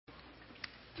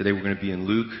Today we're going to be in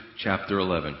Luke chapter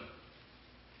 11,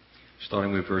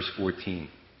 starting with verse 14.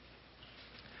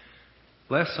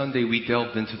 Last Sunday we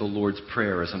delved into the Lord's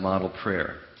Prayer as a model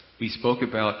prayer. We spoke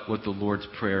about what the Lord's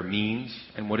Prayer means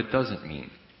and what it doesn't mean.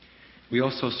 We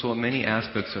also saw many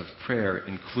aspects of prayer,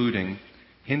 including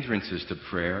hindrances to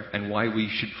prayer and why we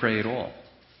should pray at all.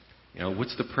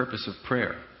 What's the purpose of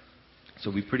prayer? So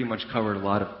we pretty much covered a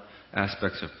lot of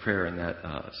aspects of prayer in that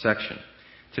section.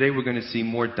 Today we're going to see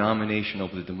more domination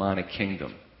over the demonic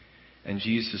kingdom. And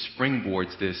Jesus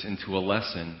springboards this into a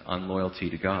lesson on loyalty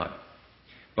to God.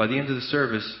 By the end of the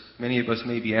service, many of us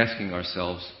may be asking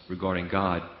ourselves regarding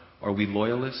God, are we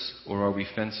loyalists or are we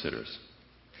fence-sitters?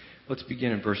 Let's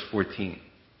begin in verse 14.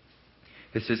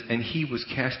 It says, "And he was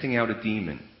casting out a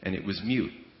demon, and it was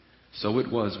mute. So it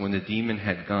was when the demon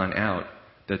had gone out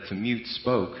that the mute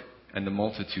spoke, and the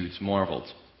multitudes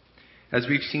marveled." As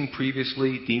we've seen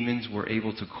previously, demons were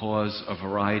able to cause a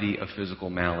variety of physical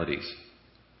maladies.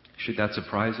 Should that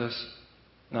surprise us?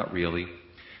 Not really.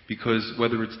 Because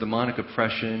whether it's demonic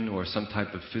oppression or some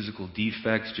type of physical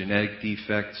defects, genetic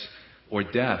defects, or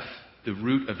death, the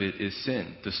root of it is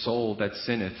sin. The soul that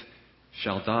sinneth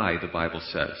shall die, the Bible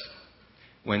says.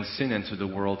 When sin entered the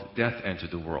world, death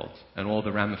entered the world, and all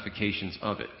the ramifications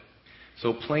of it.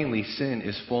 So plainly, sin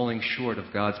is falling short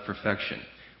of God's perfection.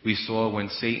 We saw when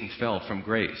Satan fell from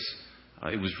grace,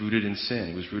 it was rooted in sin.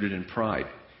 It was rooted in pride.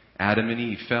 Adam and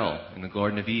Eve fell in the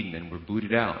Garden of Eden and were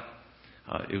booted out.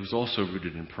 It was also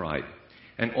rooted in pride.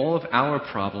 And all of our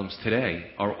problems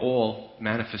today are all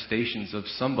manifestations of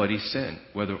somebody's sin,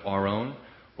 whether our own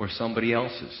or somebody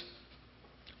else's.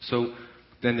 So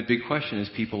then the big question is,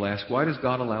 people ask, why does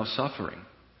God allow suffering?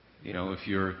 If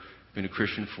you've been a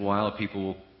Christian for a while, people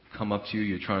will come up to you,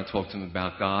 you're trying to talk to them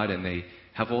about God, and they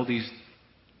have all these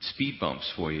speed bumps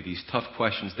for you, these tough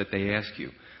questions that they ask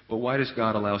you. But why does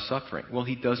God allow suffering? Well,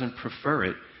 He doesn't prefer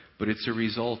it, but it's a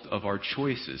result of our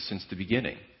choices since the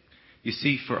beginning. You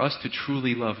see, for us to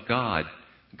truly love God,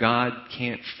 God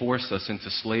can't force us into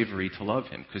slavery to love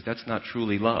Him, because that's not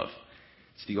truly love.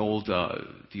 It's the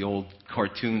old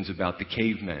cartoons about the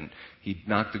cavemen. He'd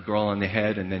knock the girl on the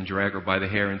head and then drag her by the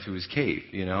hair into his cave,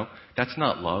 That's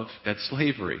not love, that's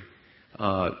slavery.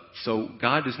 So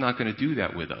God is not going to do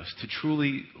that with us. To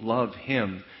truly love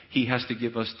Him, He has to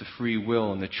give us the free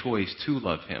will and the choice to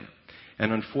love Him.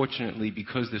 And unfortunately,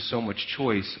 because there's so much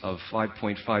choice of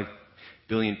 5.5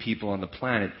 billion people on the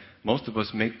planet, most of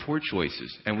us make poor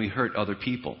choices and we hurt other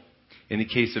people. In the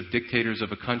case of dictators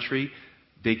of a country,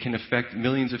 they can affect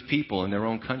millions of people in their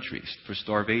own countries for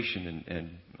starvation and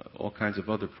all kinds of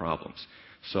other problems.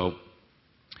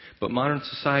 But modern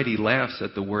society laughs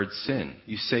at the word sin.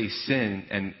 You say sin,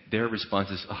 and their response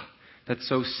is, "Oh, that's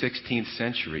so 16th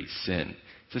century, sin."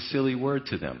 It's a silly word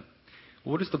to them.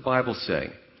 What does the Bible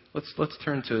say? Let's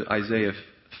turn to Isaiah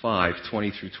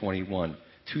 5:20 through 21.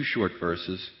 Two short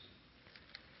verses.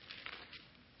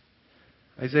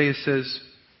 Isaiah says,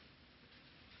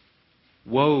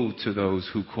 "Woe to those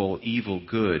who call evil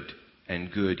good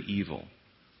and good evil,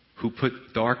 who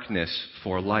put darkness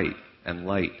for light and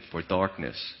light for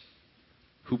darkness,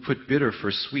 who put bitter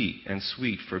for sweet and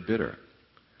sweet for bitter.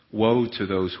 Woe to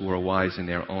those who are wise in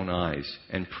their own eyes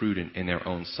and prudent in their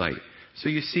own sight." So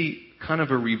you see kind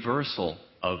of a reversal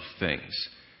of things.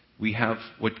 We have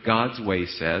what God's way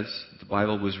says. The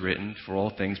Bible was written for all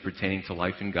things pertaining to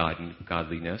life and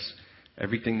godliness.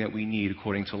 Everything that we need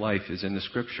according to life is in the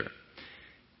Scripture.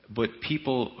 But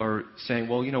people are saying,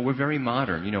 well, we're very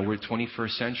modern. We're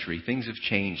 21st century. Things have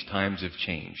changed. Times have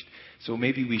changed. So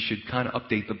maybe we should kind of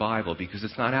update the Bible because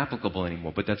it's not applicable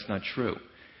anymore. But that's not true.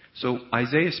 So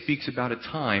Isaiah speaks about a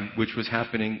time which was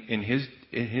happening in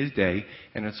his day,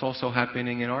 and it's also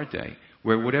happening in our day,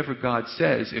 where whatever God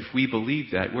says, if we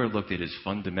believe that, we're looked at as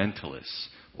fundamentalists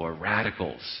or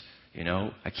radicals.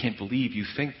 I can't believe you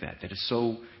think that. That is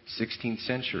so 16th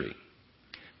century.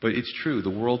 But it's true. The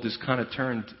world is kind of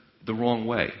turned the wrong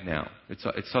way now. It's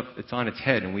on its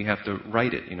head, and we have to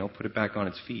right it, put it back on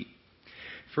its feet.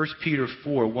 1 Peter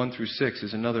 4, 1 through 6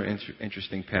 is another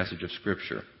interesting passage of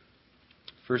Scripture.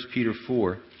 1 Peter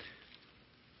 4,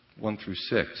 1 through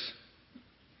 6.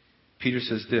 Peter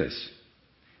says this,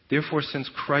 "Therefore, since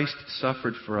Christ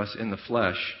suffered for us in the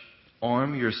flesh,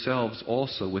 arm yourselves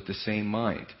also with the same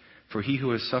mind. For he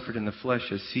who has suffered in the flesh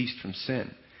has ceased from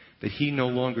sin, that he no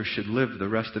longer should live the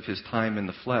rest of his time in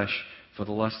the flesh for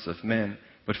the lusts of men,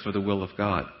 but for the will of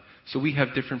God." So we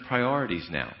have different priorities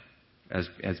now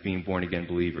as being born-again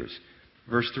believers.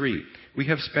 Verse 3, "We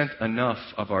have spent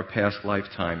enough of our past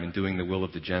lifetime in doing the will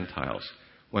of the Gentiles,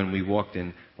 when we walked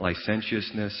in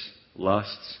licentiousness,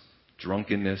 lusts,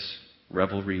 drunkenness,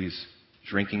 revelries,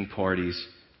 drinking parties,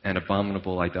 and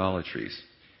abominable idolatries.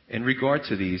 In regard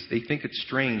to these, they think it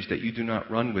strange that you do not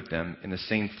run with them in the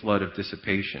same flood of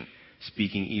dissipation,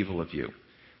 speaking evil of you.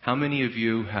 How many of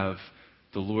you have,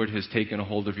 the Lord has taken a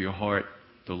hold of your heart,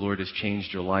 the Lord has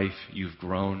changed your life, you've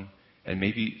grown, and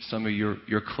maybe some of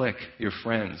your clique, your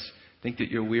friends, think that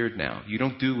you're weird now. You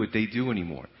don't do what they do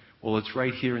anymore. Well, it's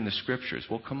right here in the Scriptures.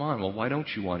 Well, come on. Well, why don't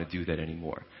you want to do that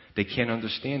anymore? They can't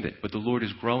understand it, but the Lord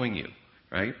is growing you,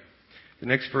 right? The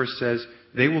next verse says,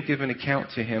 they will give an account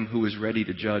to him who is ready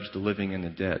to judge the living and the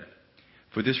dead.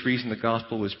 For this reason the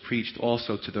gospel was preached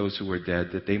also to those who were dead,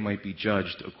 that they might be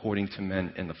judged according to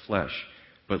men in the flesh,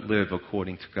 but live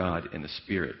according to God in the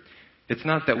Spirit. It's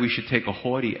not that we should take a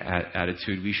haughty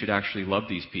attitude. We should actually love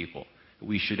these people.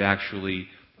 We should actually,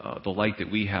 the light that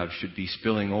we have should be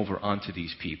spilling over onto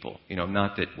these people.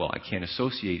 Not that, well, I can't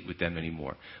associate with them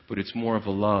anymore, but it's more of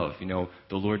a love.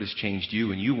 The Lord has changed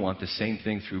you, and you want the same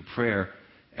thing through prayer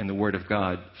and the Word of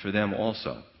God for them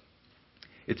also.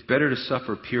 It's better to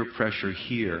suffer peer pressure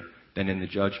here than in the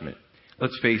judgment.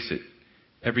 Let's face it,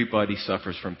 everybody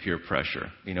suffers from peer pressure.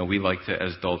 We like to,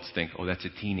 as adults, think, oh, that's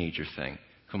a teenager thing.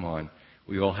 Come on.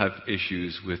 We all have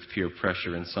issues with peer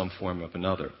pressure in some form or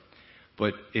another.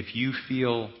 But if you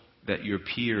feel that your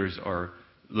peers are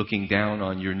looking down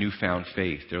on your newfound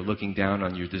faith, they're looking down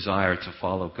on your desire to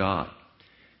follow God,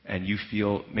 and you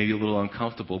feel maybe a little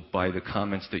uncomfortable by the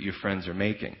comments that your friends are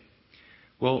making,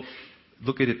 well,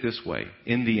 look at it this way.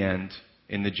 In the end,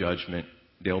 in the judgment,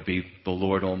 there'll be the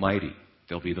Lord Almighty.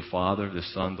 There'll be the Father, the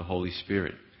Son, the Holy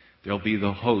Spirit. There'll be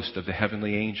the host of the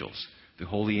heavenly angels, the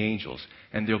holy angels,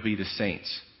 and there'll be the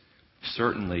saints.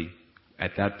 Certainly,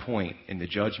 at that point in the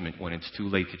judgment, when it's too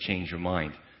late to change your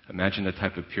mind, imagine the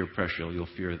type of peer pressure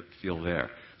you'll feel there.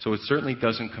 So it certainly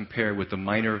doesn't compare with the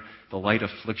light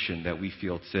affliction that we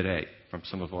feel today from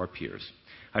some of our peers.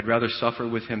 I'd rather suffer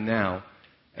with him now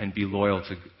and be loyal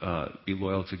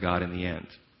to God in the end.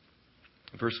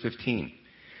 Verse 15.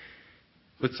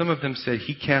 But some of them said,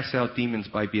 he casts out demons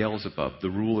by Beelzebub, the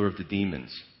ruler of the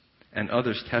demons. And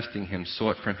others, testing him,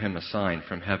 sought from him a sign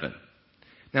from heaven.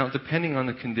 Now, depending on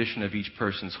the condition of each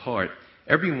person's heart,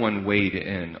 everyone weighed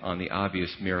in on the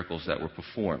obvious miracles that were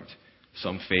performed.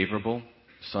 Some favorable,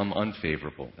 some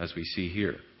unfavorable, as we see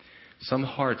here. Some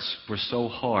hearts were so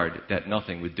hard that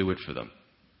nothing would do it for them.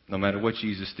 No matter what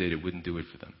Jesus did, it wouldn't do it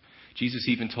for them. Jesus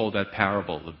even told that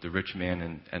parable of the rich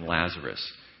man and Lazarus.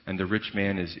 And the rich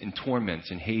man is in torments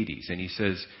in Hades. And he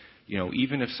says,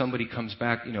 even if somebody comes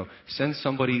back, send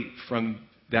somebody from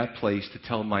that place to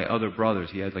tell my other brothers.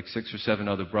 He had like 6 or 7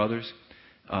 other brothers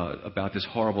about this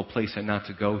horrible place and not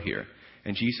to go here.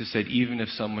 And Jesus said, even if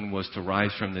someone was to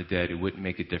rise from the dead, it wouldn't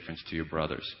make a difference to your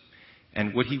brothers.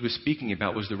 And what he was speaking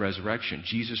about was the resurrection.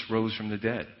 Jesus rose from the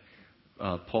dead.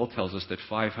 Paul tells us that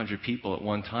 500 people at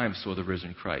one time saw the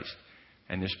risen Christ.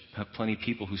 And there's plenty of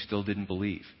people who still didn't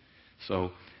believe.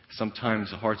 So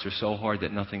sometimes the hearts are so hard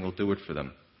that nothing will do it for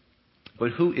them.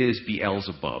 But who is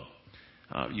Beelzebub?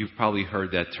 You've probably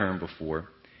heard that term before.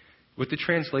 What the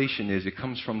translation is, it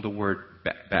comes from the word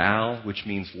Baal, which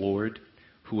means Lord,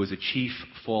 who was a chief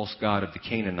false god of the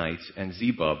Canaanites, and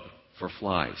Zebub for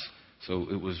flies. So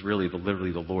it was really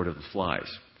literally the Lord of the flies.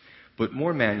 But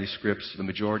more manuscripts, the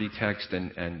majority text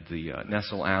and the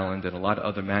Nestle-Aland and a lot of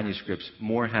other manuscripts,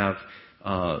 more have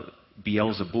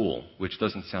Beelzebul, which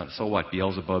doesn't sound, so what,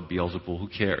 Beelzebub, Beelzebul, who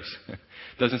cares?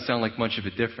 Doesn't sound like much of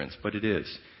a difference, but it is.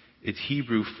 It's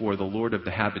Hebrew for the Lord of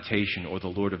the habitation or the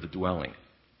Lord of the dwelling.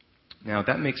 Now,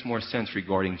 that makes more sense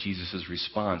regarding Jesus'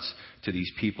 response to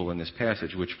these people in this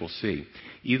passage, which we'll see.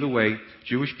 Either way,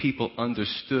 Jewish people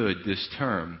understood this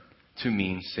term to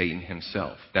mean Satan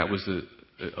himself. That was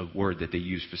a word that they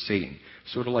used for Satan.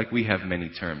 Sort of like we have many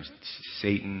terms.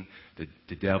 Satan,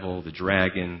 the devil, the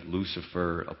dragon,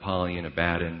 Lucifer, Apollyon,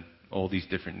 Abaddon, all these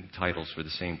different titles for the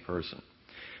same person.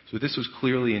 So this was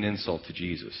clearly an insult to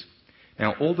Jesus.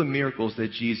 Now, all the miracles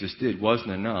that Jesus did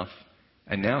wasn't enough,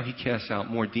 and now he casts out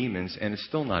more demons, and it's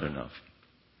still not enough.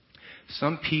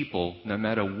 Some people, no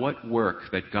matter what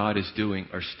work that God is doing,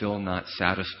 are still not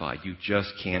satisfied. You just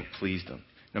can't please them,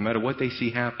 no matter what they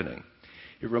see happening.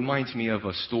 It reminds me of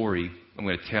a story. I'm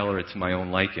going to tailor it to my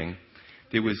own liking.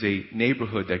 There was a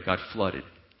neighborhood that got flooded,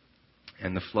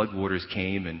 and the floodwaters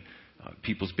came, and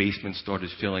people's basements started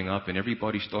filling up, and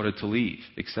everybody started to leave,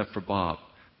 except for Bob.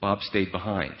 Bob stayed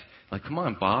behind. Like, come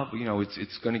on, Bob,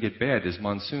 it's going to get bad. There's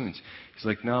monsoons. He's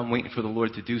like, no, I'm waiting for the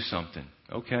Lord to do something.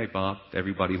 Okay, Bob.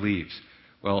 Everybody leaves.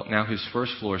 Well, now his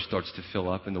first floor starts to fill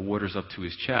up, and the water's up to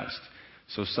his chest.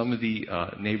 So some of the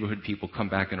neighborhood people come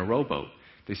back in a rowboat.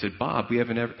 They said, Bob, we have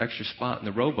an extra spot in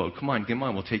the rowboat. Come on,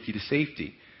 we'll take you to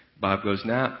safety. Bob goes,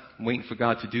 nah, I'm waiting for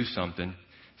God to do something.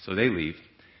 So they leave.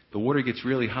 The water gets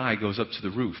really high, goes up to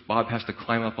the roof. Bob has to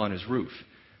climb up on his roof.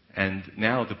 And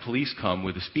now the police come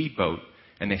with a speedboat,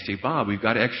 and they say, Bob, we've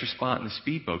got an extra spot in the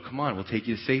speedboat. Come on, we'll take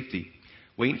you to safety.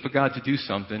 Waiting for God to do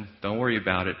something. Don't worry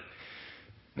about it.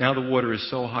 Now the water is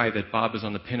so high that Bob is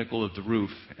on the pinnacle of the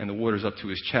roof, and the water's up to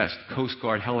his chest. Coast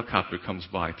Guard helicopter comes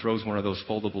by, throws one of those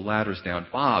foldable ladders down.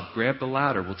 Bob, grab the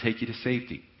ladder. We'll take you to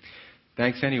safety.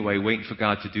 Thanks anyway, waiting for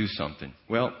God to do something.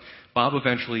 Well, Bob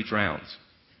eventually drowns.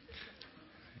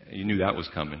 You knew that was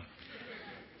coming.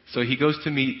 So he goes to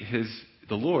meet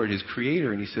the Lord, his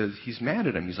creator, and he says, he's mad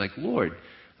at him. He's like, Lord,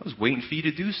 I was waiting for you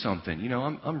to do something. You know,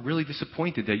 I'm really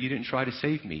disappointed that you didn't try to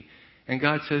save me. And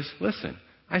God says, listen,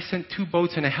 I sent 2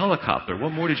 boats and a helicopter.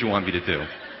 What more did you want me to do?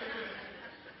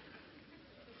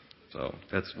 So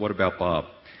that's what about Bob?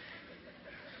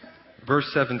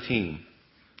 Verse 17.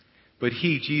 But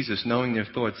he, Jesus, knowing their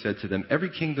thoughts, said to them, every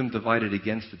kingdom divided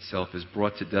against itself is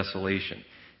brought to desolation,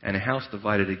 and a house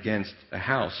divided against a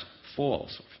house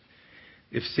falls.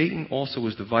 If Satan also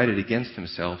was divided against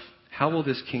himself, how will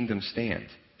this kingdom stand?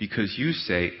 Because you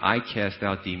say, I cast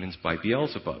out demons by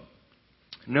Beelzebub.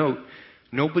 Note,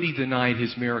 nobody denied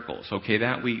his miracles. Okay,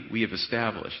 that we have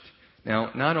established.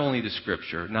 Now, not only the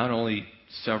Scripture, not only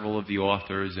several of the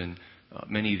authors and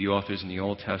many of the authors in the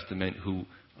Old Testament who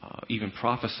even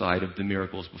prophesied of the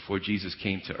miracles before Jesus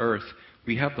came to earth,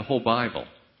 we have the whole Bible.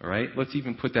 All right, let's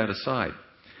even put that aside.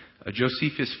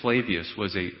 Josephus Flavius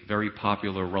was a very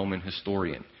popular Roman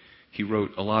historian. He wrote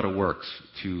a lot of works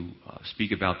to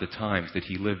speak about the times that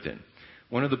he lived in.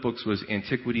 One of the books was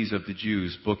Antiquities of the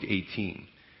Jews, Book 18.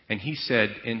 And he said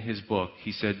in his book,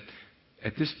 he said,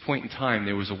 at this point in time,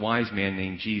 there was a wise man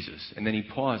named Jesus. And then he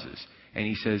pauses, and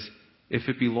he says, if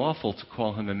it be lawful to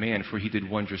call him a man, for he did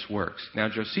wondrous works. Now,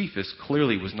 Josephus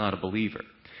clearly was not a believer.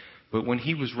 But when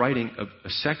he was writing a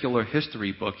secular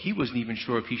history book, he wasn't even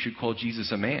sure if he should call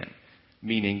Jesus a man,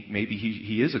 meaning maybe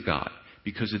he is a God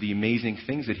because of the amazing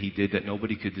things that he did that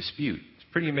nobody could dispute. It's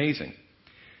pretty amazing.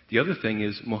 The other thing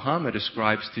is Muhammad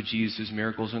ascribes to Jesus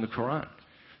miracles in the Quran.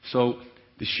 So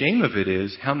the shame of it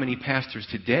is how many pastors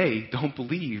today don't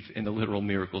believe in the literal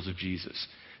miracles of Jesus.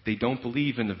 They don't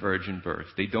believe in the virgin birth.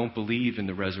 They don't believe in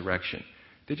the resurrection.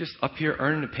 They're just up here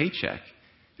earning a paycheck.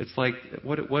 It's like,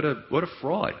 what a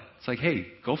fraud. It's like, hey,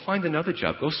 go find another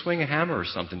job. Go swing a hammer or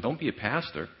something. Don't be a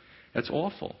pastor. That's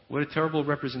awful. What a terrible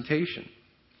representation.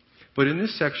 But in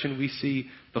this section, we see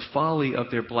the folly of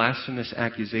their blasphemous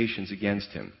accusations against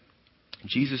him.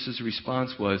 Jesus'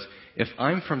 response was, if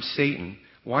I'm from Satan,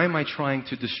 why am I trying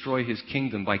to destroy his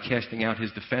kingdom by casting out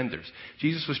his defenders?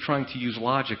 Jesus was trying to use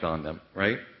logic on them,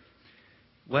 right?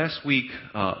 Last week,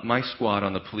 my squad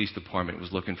on the police department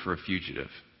was looking for a fugitive.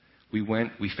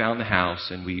 We found the house,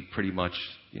 and we pretty much,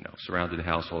 surrounded the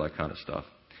house, all that kind of stuff.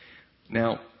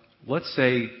 Now, let's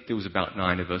say there was about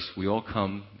 9 of us. We all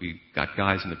come. We got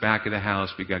guys in the back of the house.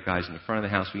 We got guys in the front of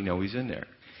the house. We know he's in there.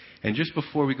 And just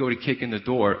before we go to kick in the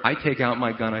door, I take out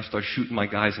my gun. I start shooting my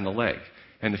guys in the leg.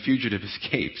 And the fugitive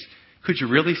escapes. Could you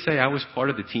really say I was part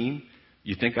of the team?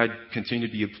 You think I'd continue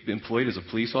to be employed as a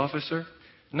police officer?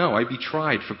 No, I'd be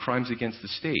tried for crimes against the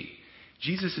state.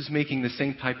 Jesus is making the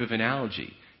same type of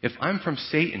analogy. If I'm from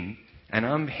Satan and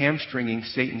I'm hamstringing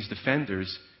Satan's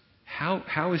defenders,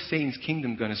 how is Satan's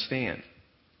kingdom going to stand?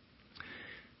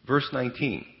 Verse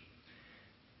 19.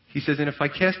 He says, and if I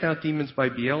cast out demons by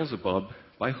Beelzebub,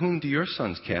 by whom do your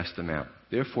sons cast them out?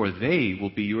 Therefore they will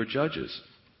be your judges.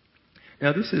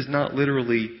 Now this is not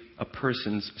literally a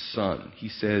person's son. He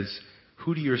says,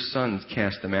 who do your sons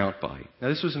cast them out by? Now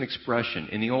this was an expression.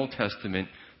 In the Old Testament,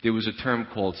 there was a term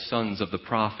called sons of the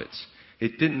prophets.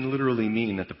 It didn't literally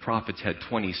mean that the prophets had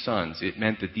 20 sons. It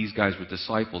meant that these guys were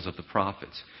disciples of the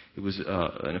prophets. It was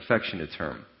an affectionate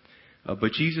term.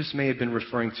 But Jesus may have been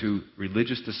referring to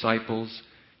religious disciples.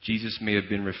 Jesus may have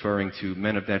been referring to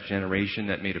men of that generation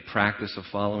that made a practice of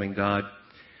following God.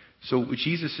 So what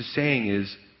Jesus is saying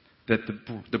is that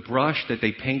the brush that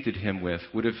they painted him with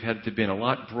would have had to have been a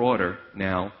lot broader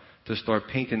now to start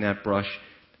painting that brush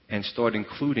and start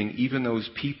including even those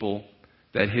people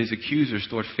that his accusers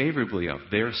thought favorably of,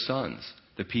 their sons,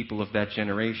 the people of that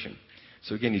generation.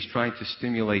 So again, he's trying to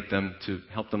stimulate them to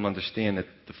help them understand that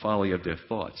the folly of their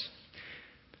thoughts.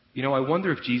 I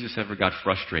wonder if Jesus ever got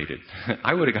frustrated.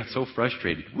 I would have got so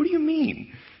frustrated. What do you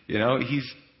mean?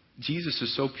 Jesus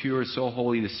is so pure, so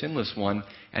holy, the sinless one,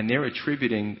 and they're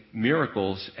attributing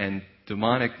miracles and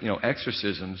demonic,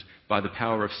 exorcisms by the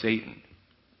power of Satan.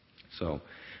 So,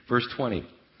 verse 20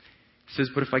 says,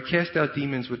 but if I cast out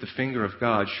demons with the finger of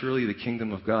God, surely the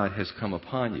kingdom of God has come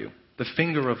upon you. The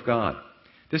finger of God.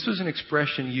 This was an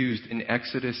expression used in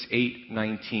Exodus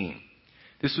 8:19.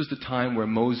 This was the time where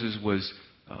Moses was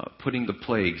putting the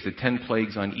plagues, the 10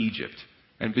 plagues on Egypt.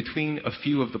 And between a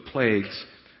few of the plagues,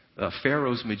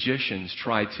 Pharaoh's magicians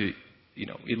tried to,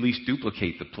 at least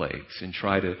duplicate the plagues and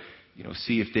try to,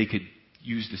 see if they could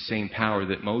use the same power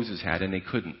that Moses had, and they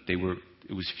couldn't.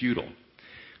 It was futile.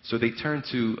 So they turned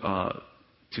to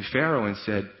Pharaoh and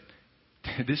said,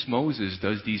 this Moses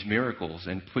does these miracles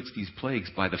and puts these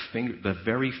plagues by the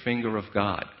very finger of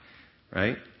God,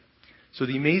 right? So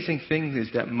the amazing thing is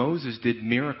that Moses did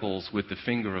miracles with the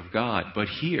finger of God, but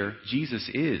here, Jesus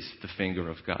is the finger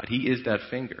of God. He is that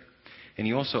finger. And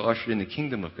he also ushered in the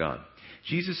kingdom of God.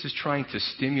 Jesus is trying to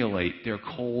stimulate their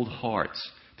cold hearts,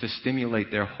 to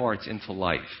stimulate their hearts into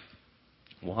life.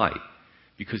 Why?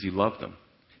 Because he loved them.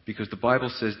 Because the Bible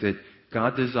says that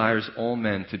God desires all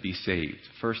men to be saved,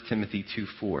 1 Timothy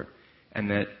 2:4, and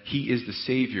that he is the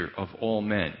Savior of all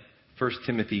men, 1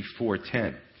 Timothy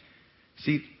 4:10.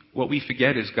 See, what we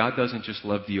forget is God doesn't just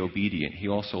love the obedient, he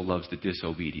also loves the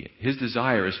disobedient. His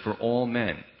desire is for all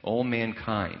men, all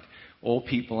mankind, all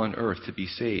people on earth to be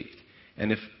saved.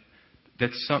 And if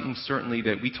that's something certainly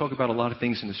that we talk about a lot of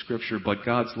things in the Scripture, but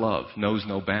God's love knows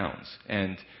no bounds.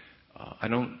 And I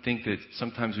don't think that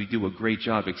sometimes we do a great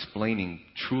job explaining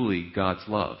truly God's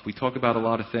love. We talk about a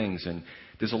lot of things, and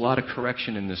there's a lot of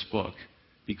correction in this book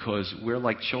because we're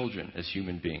like children as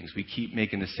human beings. We keep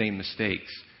making the same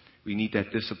mistakes. We need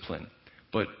that discipline.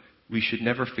 But we should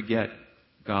never forget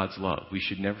God's love. We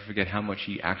should never forget how much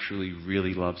he actually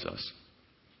really loves us.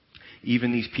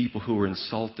 Even these people who were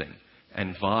insulting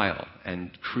and vile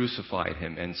and crucified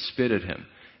him and spit at him.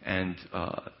 And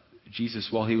Jesus,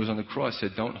 while he was on the cross,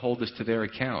 said, don't hold this to their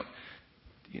account.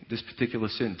 This particular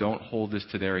sin, don't hold this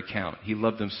to their account. He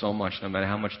loved them so much, no matter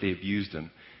how much they abused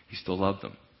him, he still loved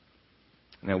them.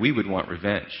 Now, we would want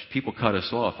revenge. People cut us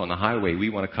off on the highway. We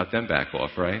want to cut them back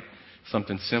off, right?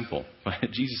 Something simple.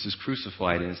 But Jesus is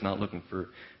crucified and is not looking for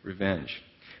revenge.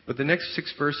 But the next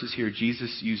 6 verses here,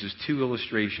 Jesus uses 2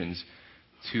 illustrations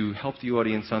to help the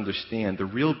audience understand the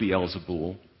real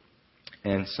Beelzebul,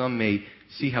 and some may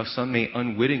see how some may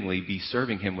unwittingly be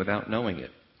serving him without knowing it.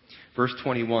 Verse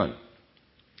 21,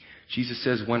 Jesus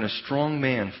says, when a strong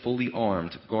man fully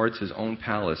armed guards his own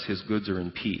palace, his goods are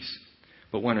in peace.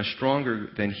 But when a stronger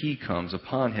than he comes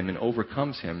upon him and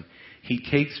overcomes him, he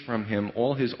takes from him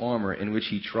all his armor in which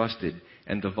he trusted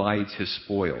and divides his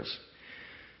spoils.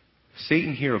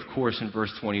 Satan here, of course, in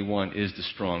verse 21 is the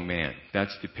strong man.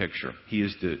 That's the picture. He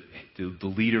is the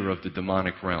leader of the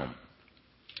demonic realm.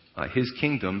 His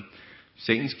kingdom,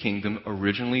 Satan's kingdom,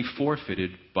 originally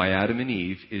forfeited by Adam and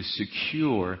Eve, is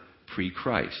secure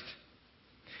pre-Christ.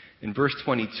 In verse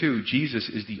 22, Jesus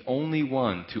is the only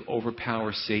one to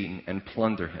overpower Satan and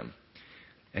plunder him.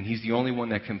 And he's the only one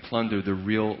that can plunder the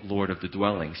real Lord of the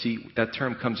dwelling. See, that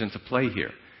term comes into play here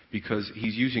because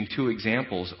he's using 2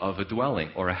 examples of a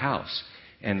dwelling or a house.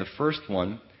 And the first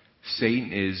one,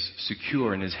 Satan is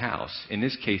secure in his house. In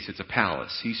this case, it's a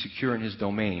palace. He's secure in his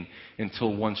domain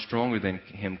until one stronger than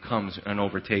him comes and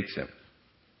overtakes him.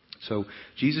 So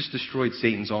Jesus destroyed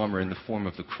Satan's armor in the form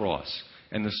of the cross.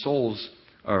 And the souls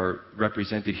are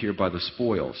represented here by the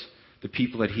spoils, the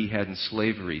people that he had in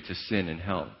slavery to sin and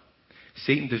hell.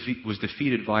 Satan was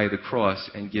defeated via the cross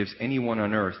and gives anyone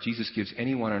on earth, Jesus gives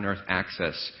anyone on earth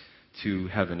access to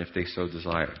heaven if they so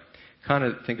desire. Kind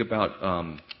of think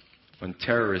about when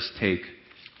terrorists take,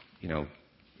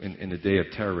 in the day of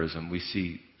terrorism, we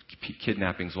see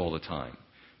kidnappings all the time.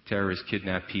 Terrorists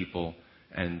kidnap people,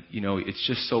 and, it's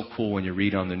just so cool when you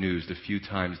read on the news the few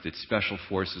times that special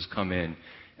forces come in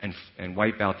and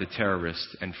wipe out the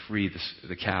terrorists and free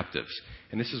the captives.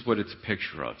 And this is what it's a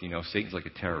picture of. Satan's like a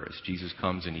terrorist. Jesus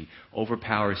comes and he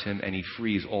overpowers him and he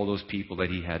frees all those people that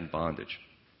he had in bondage.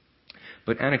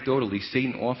 But anecdotally,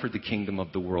 Satan offered the kingdom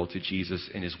of the world to Jesus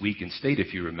in his weakened state,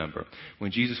 if you remember.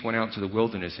 When Jesus went out to the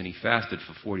wilderness and he fasted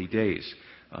for 40 days,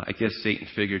 I guess Satan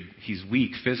figured he's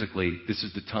weak physically. This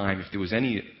is the time, if there was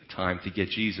any time to get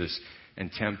Jesus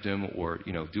and tempt him or,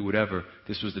 do whatever,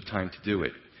 this was the time to do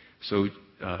it. So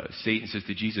Satan says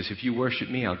to Jesus, if you worship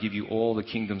me, I'll give you all the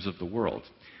kingdoms of the world.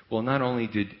 Well, not only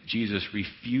did Jesus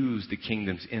refuse the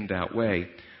kingdoms in that way,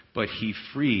 but he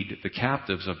freed the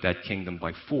captives of that kingdom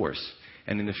by force.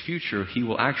 And in the future, he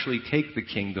will actually take the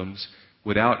kingdoms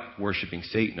without worshiping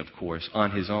Satan, of course,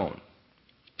 on his own,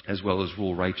 as well as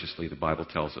rule righteously, the Bible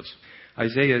tells us.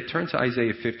 Turn to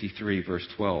Isaiah 53, verse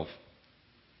 12.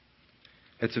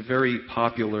 It's a very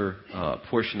popular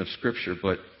portion of Scripture,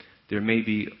 but there may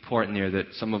be a part in there that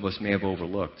some of us may have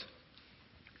overlooked.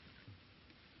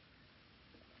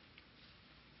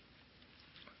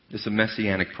 This is a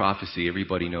messianic prophecy.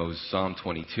 Everybody knows Psalm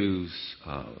 22,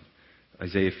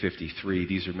 Isaiah 53.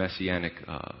 These are messianic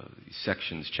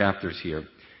sections, chapters here.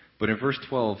 But in verse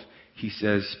 12, he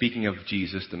says, speaking of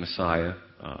Jesus, the Messiah,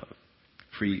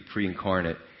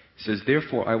 pre-incarnate, he says,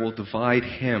 "Therefore I will divide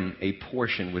him a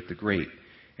portion with the great,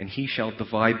 and he shall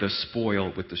divide the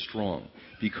spoil with the strong,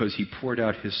 because he poured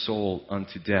out his soul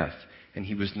unto death, and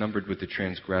he was numbered with the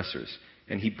transgressors.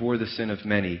 And he bore the sin of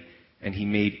many, and he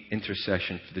made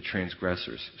intercession for the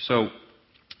transgressors." So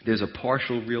there's a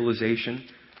partial realization.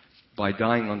 By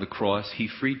dying on the cross, he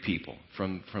freed people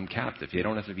from captive. They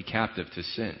don't have to be captive to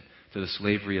sin, to the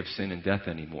slavery of sin and death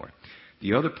anymore.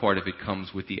 The other part of it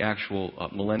comes with the actual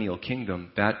millennial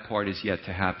kingdom. That part is yet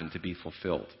to happen, to be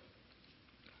fulfilled.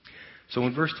 So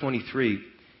in verse 23,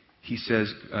 he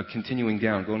says, continuing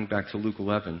down, going back to Luke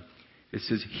 11, it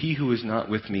says, "He who is not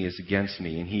with me is against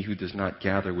me, and he who does not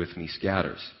gather with me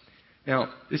scatters."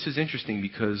 Now, this is interesting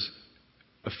because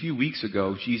a few weeks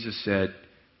ago, Jesus said,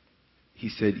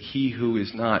 he who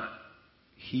is not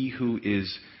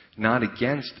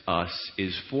against us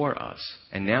is for us.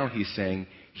 And now he's saying,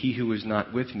 he who is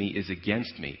not with me is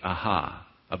against me. Aha,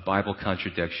 a Bible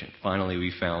contradiction. Finally, we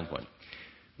found one.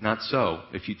 Not so.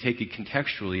 If you take it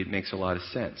contextually, it makes a lot of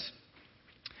sense.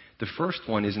 The first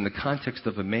one is in the context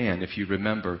of a man, if you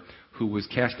remember, who was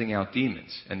casting out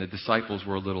demons. And the disciples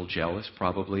were a little jealous,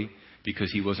 probably,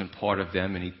 because he wasn't part of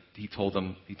them, and he told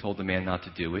the man not to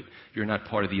do it. You're not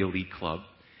part of the elite club.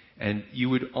 And you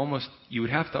would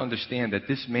have to understand that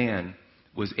this man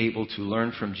was able to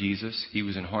learn from Jesus. He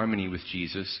was in harmony with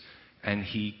Jesus, and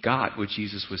he got what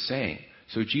Jesus was saying.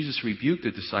 So Jesus rebuked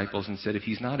the disciples and said, if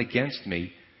he's not against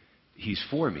me, he's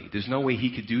for me. There's no way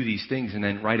he could do these things and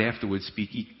then right afterwards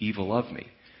speak evil of me.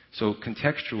 So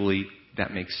contextually,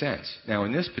 that makes sense. Now,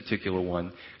 in this particular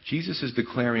one, Jesus is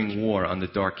declaring war on the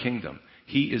dark kingdom.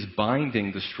 He is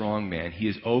binding the strong man. He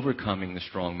is overcoming the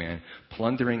strong man,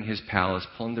 plundering his palace,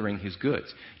 plundering his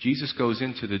goods. Jesus goes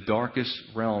into the darkest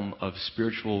realm of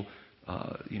spiritual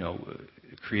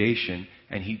creation,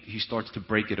 and he starts to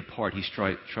break it apart. He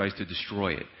tries to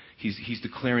destroy it. He's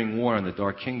declaring war on the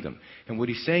dark kingdom. And what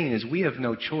he's saying is we have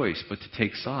no choice but to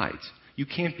take sides. You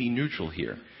can't be neutral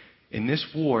here. In this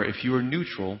war, if you are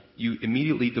neutral, you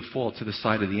immediately default to the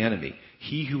side of the enemy.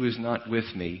 He who is not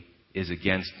with me is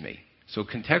against me. So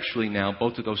contextually now,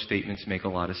 both of those statements make a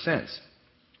lot of sense.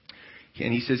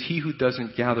 And he says, he who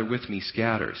doesn't gather with me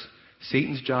scatters.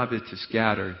 Satan's job is to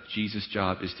scatter. Jesus'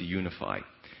 job is to unify.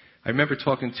 I remember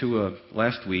talking to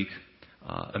last week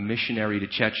a missionary to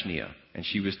Chechnya, and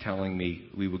she was telling me,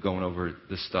 we were going over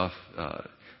the stuff,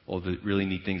 all the really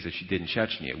neat things that she did in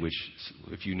Chechnya, which,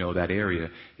 if you know that area,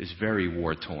 is very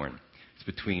war-torn. It's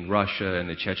between Russia and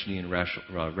the Chechnyan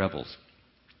rebels.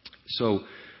 So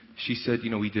she said,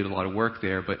 we did a lot of work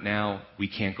there, but now we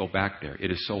can't go back there.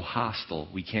 It is so hostile.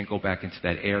 We can't go back into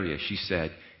that area. She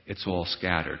said, it's all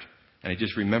scattered. And I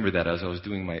just remembered that as I was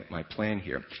doing my plan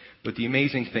here. But the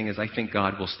amazing thing is I think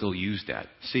God will still use that.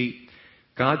 See,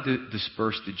 God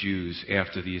dispersed the Jews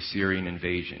after the Assyrian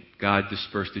invasion. God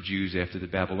dispersed the Jews after the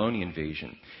Babylonian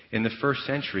invasion. In the first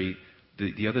century,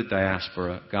 the other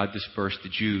diaspora, God dispersed the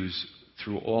Jews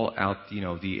through all out,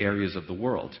 the areas of the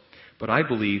world. But I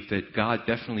believe that God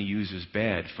definitely uses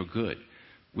bad for good.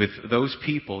 With those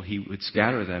people, he would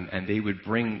scatter them, and they would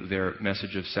bring their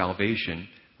message of salvation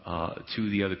to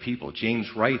the other people. James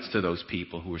writes to those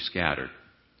people who were scattered.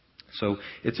 So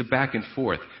it's a back and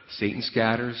forth. Satan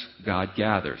scatters, God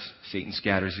gathers. Satan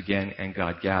scatters again, and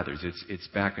God gathers. It's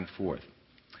back and forth.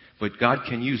 But God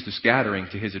can use the scattering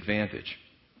to his advantage.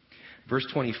 Verse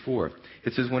 24,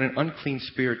 it says, when an unclean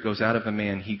spirit goes out of a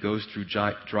man, he goes through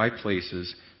dry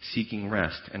places seeking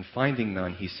rest. And finding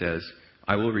none, he says,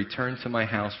 I will return to my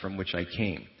house from which I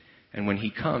came. And when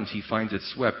he comes, he finds it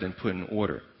swept and put in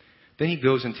order. Then he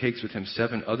goes and takes with him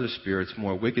 7 other spirits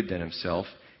more wicked than himself,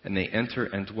 and they enter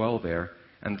and dwell there.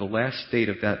 And the last state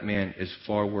of that man is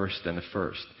far worse than the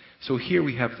first. So here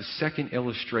we have the second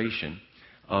illustration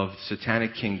of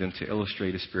satanic kingdom to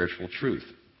illustrate a spiritual truth.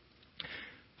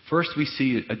 First, we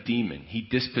see a demon. He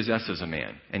dispossesses a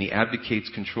man, and he abdicates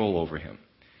control over him.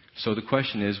 So the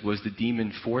question is, was the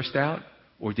demon forced out,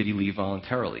 or did he leave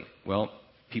voluntarily? Well,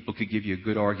 people could give you a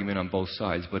good argument on both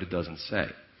sides, but it doesn't say.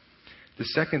 The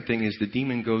second thing is the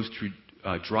demon goes through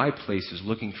dry places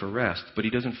looking for rest, but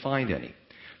he doesn't find any.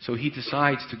 So he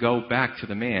decides to go back to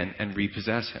the man and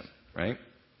repossess him, right?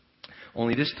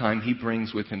 Only this time he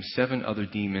brings with him 7 other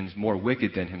demons more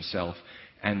wicked than himself,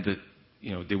 and the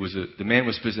man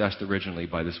was possessed originally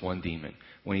by this one demon.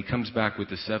 When he comes back with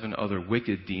the 7 other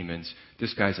wicked demons,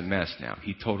 this guy's a mess now.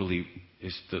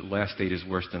 The last state is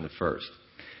worse than the first.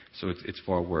 So it's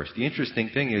far worse. The interesting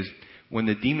thing is, when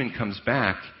the demon comes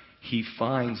back, he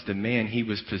finds the man he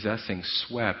was possessing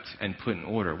swept and put in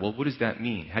order. Well, what does that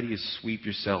mean? How do you sweep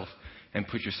yourself and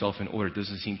put yourself in order. It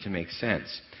doesn't seem to make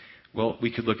sense. Well,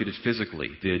 we could look at it physically.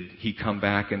 Did he come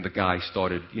back and the guy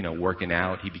started, working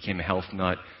out? He became a health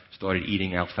nut, started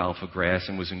eating alfalfa grass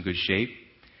and was in good shape?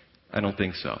 I don't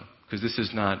think so, because this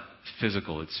is not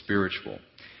physical, it's spiritual.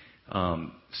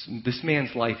 This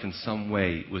man's life in some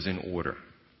way was in order.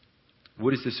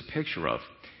 What is this a picture of?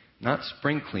 Not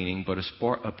spring cleaning, but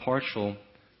a partial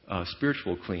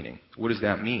spiritual cleaning. What does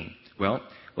that mean? Well,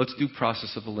 let's do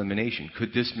process of elimination.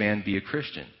 Could this man be a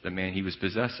Christian, the man he was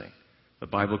possessing? The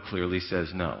Bible clearly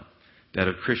says no, that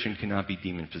a Christian cannot be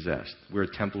demon-possessed. We're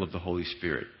a temple of the Holy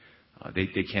Spirit.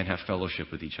 They can't have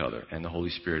fellowship with each other, and the Holy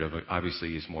Spirit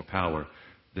obviously is more power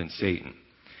than Satan.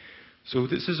 So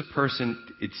this is a person,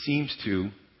 it seems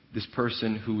this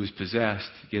person who is possessed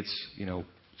gets,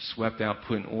 swept out,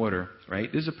 put in order,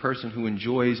 right? This is a person who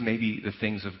enjoys maybe the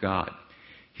things of God.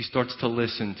 He starts to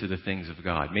listen to the things of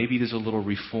God. Maybe there's a little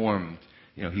reformed,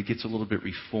 he gets a little bit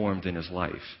reformed in his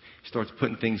life. He starts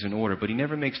putting things in order, but he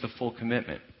never makes the full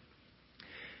commitment.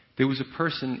 There was a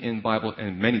person in Bible,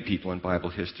 and many people in Bible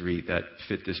history that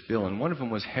fit this bill, and one of them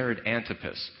was Herod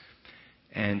Antipas.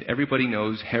 And everybody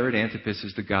knows Herod Antipas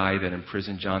is the guy that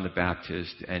imprisoned John the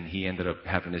Baptist, and he ended up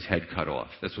having his head cut off.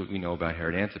 That's what we know about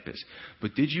Herod Antipas.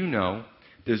 But did you know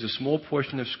there's a small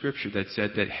portion of Scripture that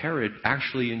said that Herod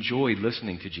actually enjoyed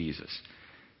listening to Jesus?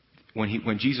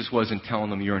 When Jesus wasn't telling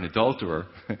him you're an adulterer,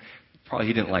 probably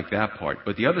he didn't like that part.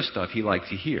 But the other stuff he liked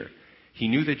to hear. He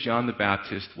knew that John the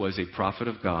Baptist was a prophet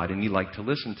of God, and he liked to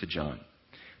listen to John.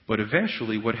 But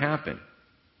eventually what happened?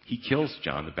 He kills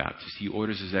John the Baptist. He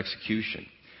orders his execution.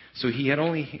 So he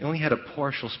only had a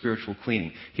partial spiritual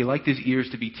cleaning. He liked his ears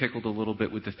to be tickled a little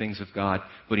bit with the things of God,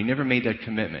 but he never made that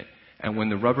commitment. And when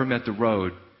the rubber met the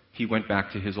road, he went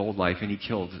back to his old life and he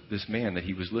killed this man that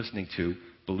he was listening to,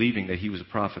 believing that he was a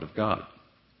prophet of God.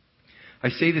 I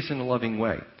say this in a loving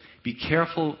way. Be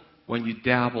careful when you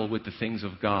dabble with the things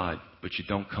of God, but you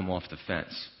don't come off the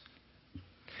fence.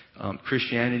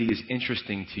 Christianity is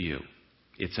interesting to you.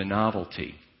 It's a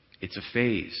novelty. It's a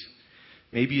phase.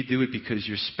 Maybe you do it because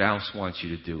your spouse wants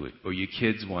you to do it, or your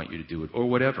kids want you to do it, or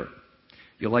whatever.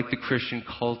 You like the Christian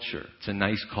culture. It's a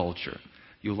nice culture.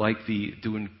 You like the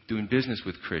doing business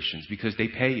with Christians because they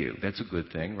pay you. That's a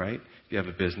good thing, right? If you have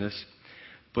a business.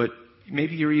 But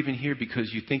maybe you're even here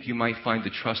because you think you might find a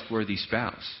trustworthy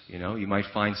spouse. You might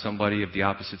find somebody of the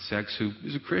opposite sex who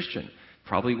is a Christian.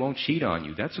 Probably won't cheat on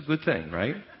you. That's a good thing,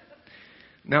 right?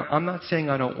 Now, I'm not saying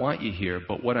I don't want you here,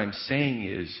 but what I'm saying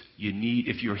is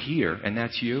if you're here and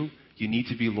that's you need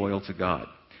to be loyal to God.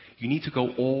 You need to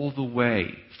go all the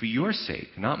way for your sake,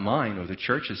 not mine or the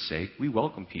church's sake. We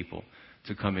welcome people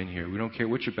to come in here. We don't care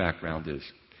what your background is.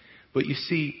 But you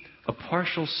see, a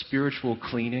partial spiritual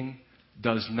cleaning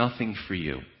does nothing for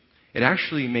you. It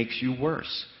actually makes you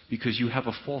worse because you have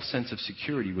a false sense of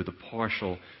security with a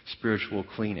partial spiritual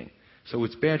cleaning. So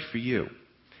it's bad for you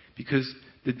because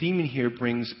the demon here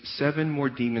brings 7 more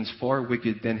demons far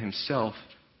wicked than himself.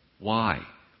 Why?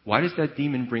 Why does that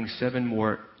demon bring 7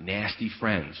 more nasty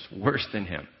friends worse than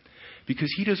him?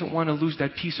 Because he doesn't want to lose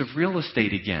that piece of real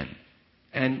estate again.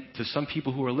 And to some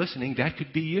people who are listening, that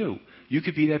could be you. You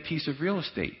could be that piece of real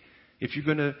estate. If you're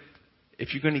going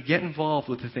to get involved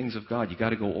with the things of God, you got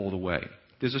to go all the way.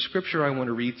 There's a scripture I want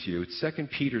to read to you. It's 2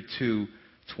 Peter 2,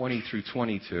 20 through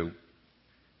 22.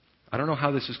 I don't know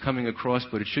how this is coming across,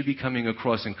 but it should be coming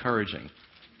across encouraging.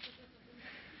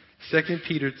 2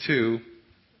 Peter 2,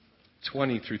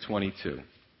 20 through 22.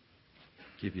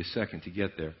 Give you a second to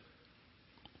get there.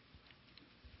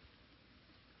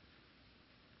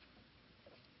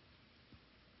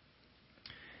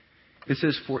 It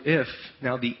says, for if,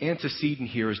 now the antecedent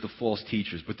here is the false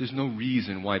teachers, but there's no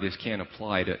reason why this can't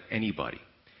apply to anybody.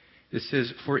 It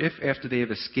says, for if after they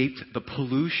have escaped the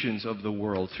pollutions of the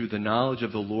world through the knowledge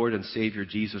of the Lord and Savior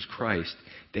Jesus Christ,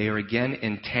 they are again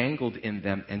entangled in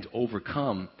them and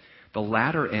overcome, the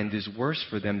latter end is worse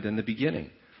for them than the beginning.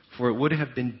 For it would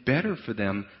have been better for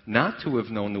them not to have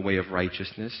known the way of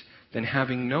righteousness than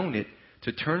having known it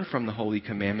to turn from the holy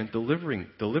commandment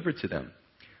delivered to them.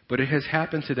 But it has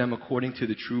happened to them according to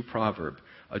the true proverb,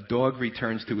 a dog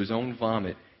returns to his own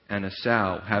vomit, and a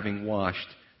sow, having washed,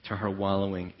 to her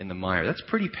wallowing in the mire. That's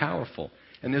pretty powerful.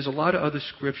 And there's a lot of other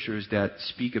scriptures that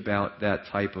speak about that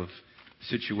type of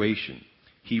situation.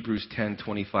 Hebrews 10,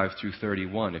 25 through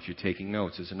 31, if you're taking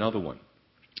notes, is another one.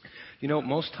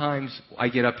 Most times I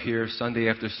get up here Sunday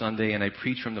after Sunday and I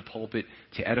preach from the pulpit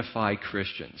to edify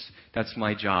Christians. That's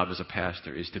my job as a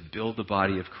pastor, is to build the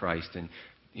body of Christ. And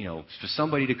for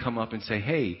somebody to come up and say,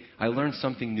 hey, I learned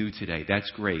something new today. That's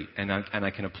great. And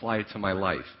I can apply it to my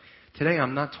life. Today,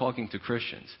 I'm not talking to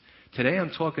Christians. Today,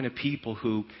 I'm talking to people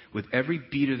who, with every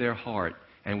beat of their heart,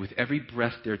 And with every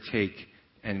breath they take,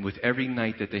 and with every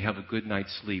night that they have a good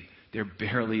night's sleep, they're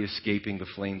barely escaping the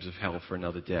flames of hell for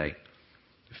another day.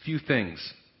 A few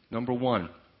things. Number one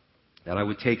that I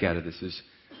would take out of this is,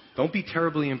 don't be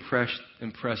terribly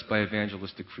impressed by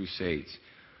evangelistic crusades.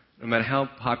 No matter how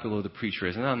popular the preacher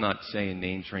is, and I'm not saying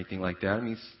names or anything like that. I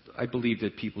mean, I believe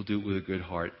that people do it with a good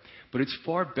heart. But it's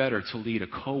far better to lead a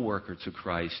coworker to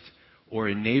Christ or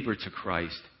a neighbor to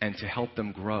Christ and to help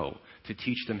them grow, to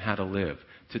teach them how to live,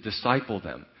 to disciple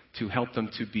them, to help them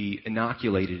to be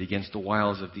inoculated against the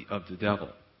wiles of the devil.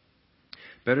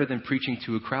 Better than preaching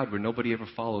to a crowd where nobody ever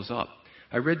follows up.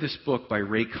 I read this book by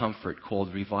Ray Comfort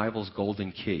called Revival's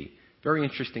Golden Key. Very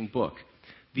interesting book.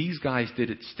 These guys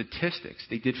did statistics.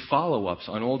 They did follow-ups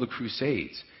on all the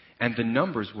crusades. And the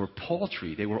numbers were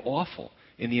paltry. They were awful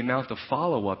in the amount of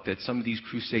follow-up that some of these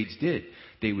crusades did.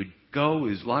 They would go,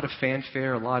 there's a lot of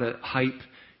fanfare, a lot of hype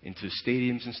into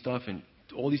stadiums and stuff, and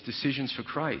all these decisions for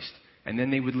Christ. And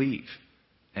then they would leave.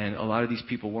 And a lot of these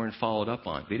people weren't followed up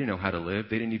on. They didn't know how to live.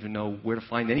 They didn't even know where to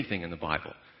find anything in the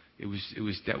Bible. That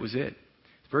was it.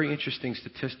 Very interesting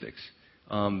statistics.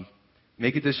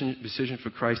 Make a decision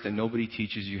for Christ and nobody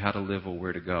teaches you how to live or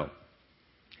where to go.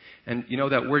 And you know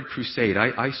that word crusade,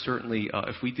 I certainly,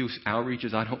 if we do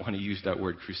outreaches, I don't want to use that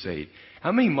word crusade.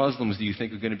 How many Muslims do you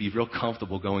think are going to be real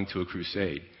comfortable going to a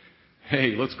crusade?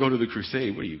 Hey, let's go to the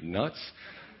crusade. What are you, nuts?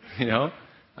 You know?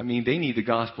 I mean, they need the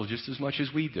gospel just as much as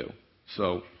we do.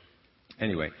 So,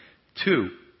 anyway. 2,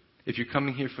 if you're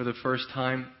coming here for the first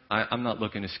time, I'm not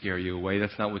looking to scare you away.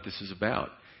 That's not what this is about.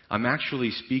 I'm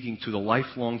actually speaking to the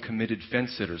lifelong committed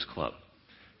fence sitters club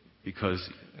because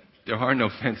there are no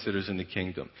fence sitters in the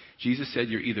kingdom. Jesus said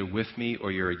you're either with me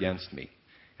or you're against me.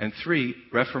 And 3,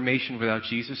 reformation without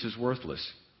Jesus is worthless.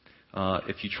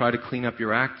 If you try to clean up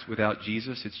your act without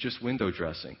Jesus, it's just window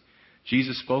dressing.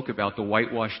 Jesus spoke about the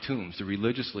whitewashed tombs, the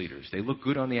religious leaders. They look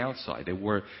good on the outside. They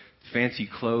wore fancy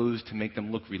clothes to make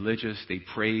them look religious. They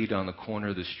prayed on the corner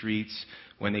of the streets.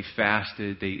 When they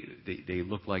fasted, they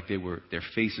looked like their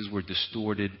faces were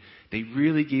distorted. They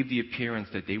really gave the appearance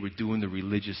that they were doing the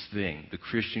religious thing, the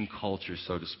Christian culture,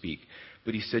 so to speak.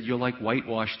 But he said, you're like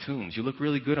whitewashed tombs. You look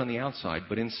really good on the outside,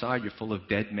 but inside you're full of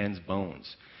dead men's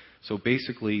bones. So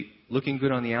basically, looking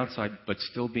good on the outside but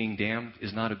still being damned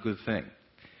is not a good thing.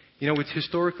 You know, it's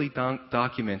historically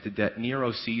documented that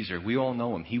Nero Caesar, we all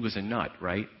know him, he was a nut,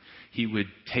 right? He would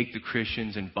take the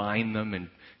Christians and bind them, and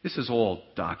this is all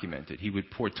documented. He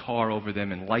would pour tar over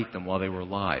them and light them while they were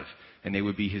alive, and they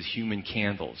would be his human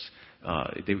candles.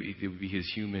 They would be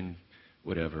his human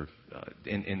whatever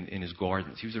in his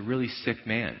gardens. He was a really sick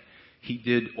man. He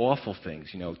did awful things,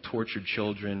 you know, tortured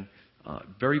children,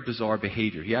 very bizarre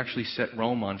behavior. He actually set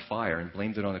Rome on fire and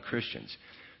blamed it on the Christians.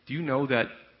 Do you know that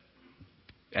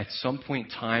at some point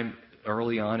in time,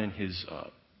 early on in his,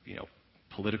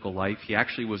 political life, he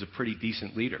actually was a pretty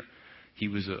decent leader. He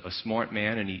was a smart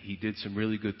man, and he did some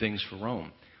really good things for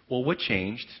Rome. Well, what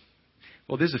changed?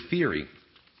 Well, there's a theory.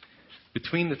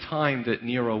 Between the time that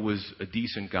Nero was a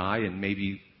decent guy and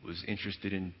maybe was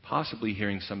interested in possibly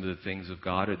hearing some of the things of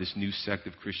God or this new sect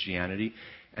of Christianity,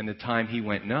 and the time he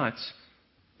went nuts,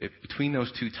 between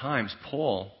those 2 times,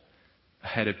 Paul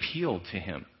had appealed to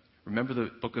him. Remember the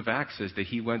book of Acts says that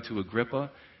he went to Agrippa,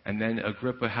 and then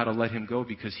Agrippa had to let him go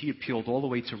because he appealed all the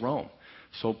way to Rome.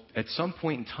 So at some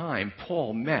point in time,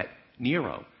 Paul met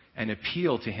Nero and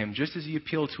appealed to him just as he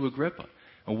appealed to Agrippa.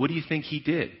 And what do you think he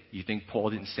did? You think Paul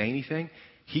didn't say anything?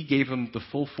 He gave him the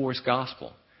full force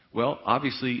gospel. Well,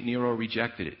 obviously Nero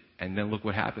rejected it, and then look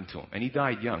what happened to him. And he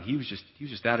died young. He was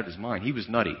just out of his mind. He was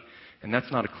nutty, and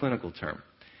that's not a clinical term.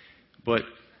 But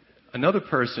another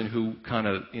person who kind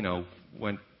of,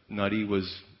 went nutty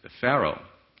was Pharaoh.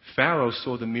 Pharaoh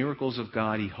saw the miracles of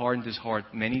God. He hardened his heart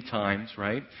many times,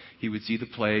 right? He would see the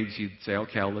plagues. He'd say,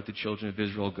 okay, I'll let the children of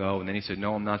Israel go. And then he said,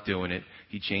 no, I'm not doing it.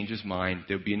 He changed his mind.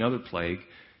 There would be another plague.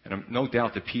 And no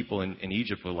doubt the people in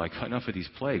Egypt were like, enough of these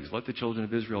plagues. Let the children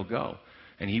of Israel go.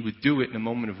 And he would do it in a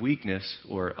moment of weakness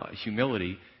or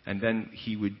humility. And then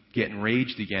he would get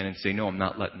enraged again and say, no, I'm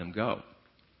not letting them go.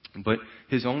 But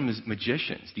his own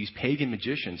magicians, these pagan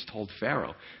magicians, told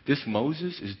Pharaoh, this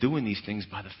Moses is doing these things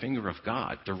by the finger of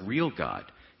God, the real God.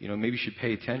 Maybe you should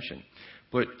pay attention.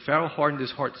 But Pharaoh hardened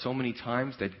his heart so many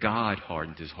times that God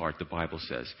hardened his heart, the Bible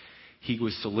says. He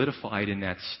was solidified in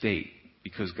that state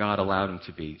because God allowed him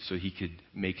to be, so he could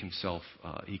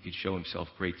he could show himself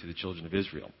great to the children of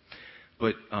Israel.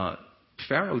 But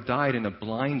Pharaoh died in a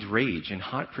blind rage, in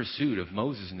hot pursuit of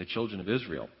Moses and the children of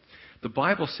Israel. The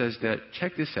Bible says that,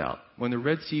 check this out, when the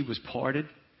Red Sea was parted,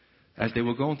 as they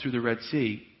were going through the Red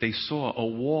Sea, they saw a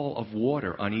wall of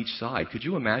water on each side. Could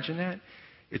you imagine that?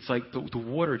 it's like the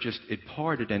water it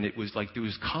parted, and it was like there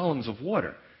was columns of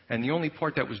water. And the only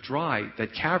part that was dry,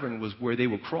 that cavern, was where they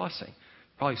were crossing.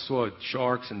 Probably saw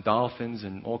sharks and dolphins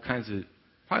and all kinds of,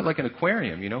 probably like an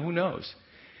aquarium, who knows.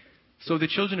 So the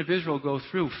children of Israel go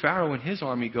through, Pharaoh and his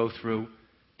army go through.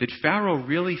 Did Pharaoh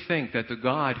really think that the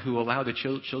God who allowed the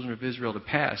children of Israel to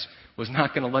pass was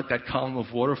not going to let that column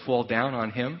of water fall down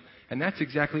on him? And that's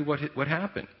exactly what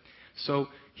happened. So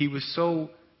he was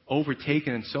so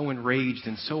overtaken and so enraged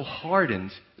and so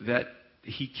hardened that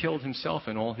he killed himself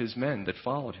and all his men that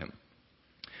followed him.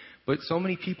 But so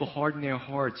many people harden their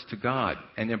hearts to God,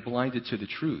 and they're blinded to the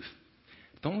truth.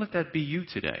 Don't let that be you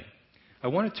today. I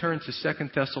want to turn to 2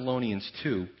 Thessalonians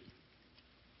 2.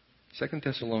 2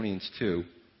 Thessalonians 2.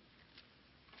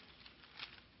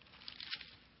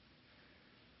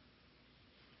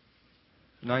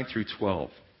 Nine through 12.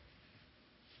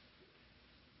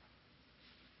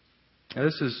 Now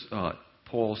this is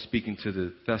Paul speaking to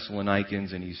the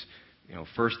Thessalonians, and he's,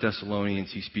 1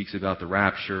 Thessalonians, he speaks about the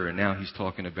rapture, and now he's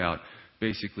talking about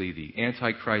basically the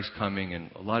Antichrist coming and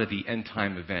a lot of the end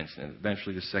time events, and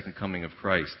eventually the second coming of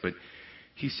Christ. But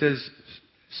he says,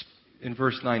 in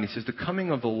verse 9, he says, the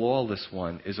coming of the lawless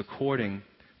one is according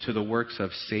to the works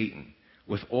of Satan,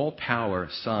 with all power,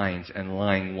 signs, and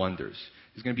lying wonders.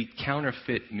 There's going to be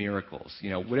counterfeit miracles.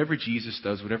 Whatever Jesus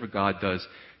does, whatever God does,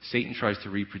 Satan tries to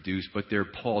reproduce, but they're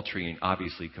paltry,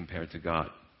 obviously, compared to God.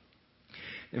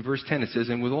 In verse 10 it says,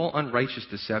 and with all unrighteous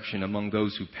deception among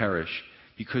those who perish,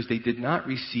 because they did not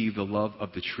receive the love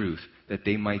of the truth, that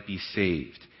they might be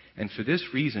saved. And for this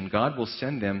reason, God will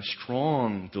send them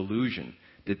strong delusion,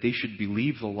 that they should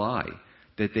believe the lie,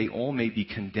 that they all may be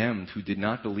condemned who did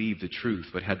not believe the truth,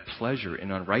 but had pleasure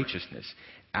in unrighteousness.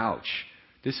 Ouch.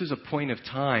 This is a point of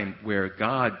time where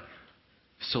God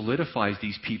solidifies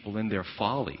these people in their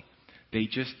folly.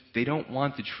 They don't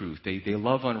want the truth. They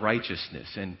love unrighteousness.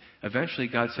 And eventually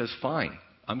God says, fine,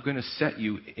 I'm going to set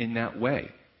you in that way.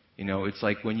 It's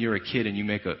like when you're a kid and you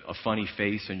make a funny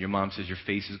face and your mom says your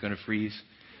face is going to freeze.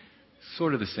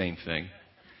 Sort of the same thing.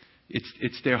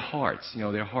 It's their hearts.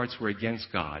 Their hearts were against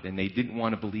God, and they didn't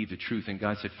want to believe the truth. And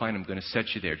God said, fine, I'm going to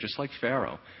set you there. Just like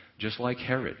Pharaoh, just like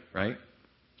Herod, right?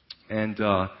 And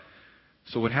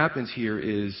so what happens here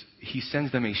is he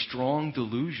sends them a strong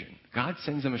delusion. God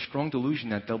sends them a strong delusion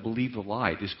that they'll believe the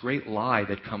lie, this great lie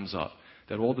that comes up,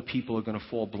 that all the people are going to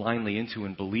fall blindly into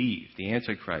and believe, the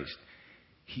Antichrist.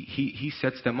 He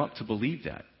sets them up to believe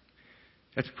that.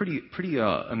 That's a pretty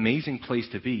amazing place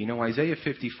to be. Isaiah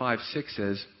 55:6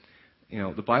 says,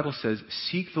 the Bible says,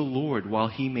 seek the Lord while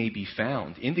he may be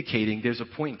found, indicating there's a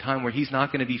point in time where he's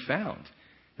not going to be found.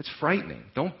 That's frightening.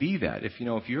 Don't be that. If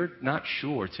you're not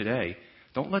sure today,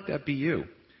 don't let that be you.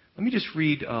 Let me just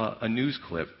read a news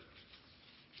clip.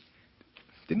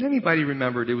 Didn't anybody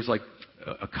remember, there was like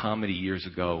a comedy years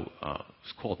ago, it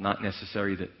was called Not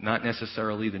Necessarily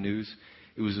the News.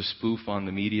 It was a spoof on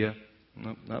the media.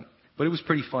 But it was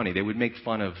pretty funny. They would make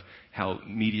fun of how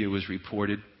media was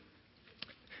reported.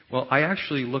 Well, I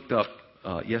actually looked up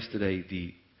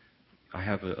yesterday, I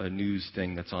have a news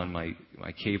thing that's on my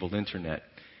cabled internet,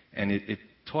 and it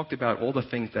talked about all the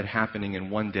things that are happening in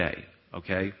one day,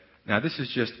 okay? Now, this is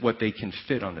just what they can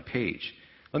fit on the page.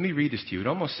 Let me read this to you. It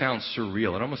almost sounds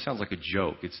surreal. It almost sounds like a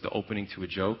joke. It's the opening to a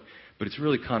joke, but it's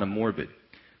really kind of morbid.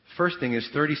 First thing is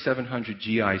 3,700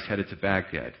 GIs headed to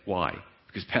Baghdad. Why?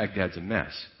 Because Baghdad's a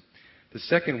mess. The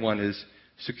second one is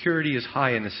security is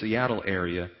high in the Seattle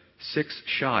area. 6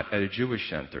 shot at a Jewish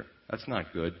center. That's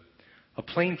not good. A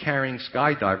plane carrying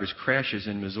skydivers crashes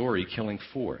in Missouri, killing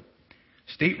 4.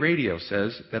 State radio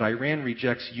says that Iran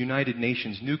rejects United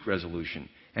Nations nuke resolution,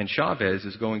 and Chavez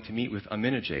is going to meet with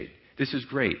Ahmadinejad. This is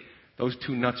great. Those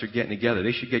two nuts are getting together.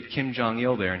 They should get Kim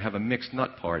Jong-il there and have a mixed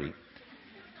nut party.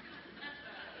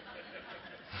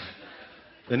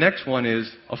 The next one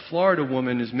is, a Florida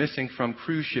woman is missing from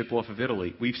cruise ship off of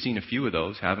Italy. We've seen a few of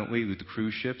those, haven't we, with the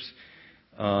cruise ships?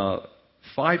 5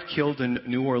 killed in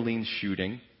New Orleans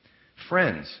shooting.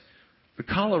 Friends. The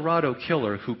Colorado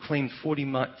killer who claimed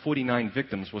 49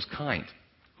 victims was kind.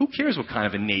 Who cares what kind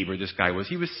of a neighbor this guy was?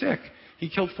 He was sick. He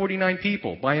killed 49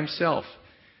 people by himself.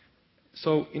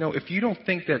 So, if you don't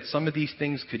think that some of these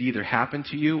things could either happen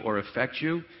to you or affect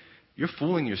you, you're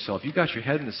fooling yourself. You got your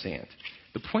head in the sand.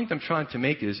 The point I'm trying to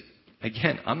make is,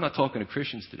 again, I'm not talking to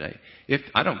Christians today.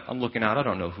 I'm looking out. I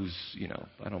don't know who's,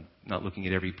 I'm not looking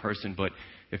at every person. But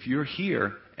if you're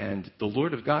here and the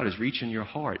Lord of God is reaching your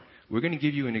heart, we're going to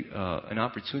give you an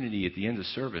opportunity at the end of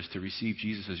service to receive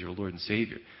Jesus as your Lord and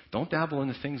Savior. Don't dabble in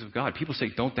the things of God. People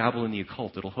say, don't dabble in the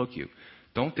occult. It'll hook you.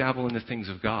 Don't dabble in the things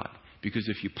of God. Because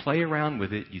if you play around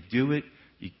with it, you do it,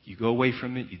 you go away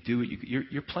from it, you do it,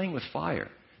 you're playing with fire.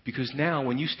 Because now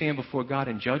when you stand before God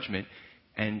in judgment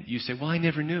and you say, well, I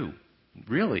never knew.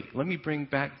 Really? Let me bring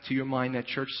back to your mind that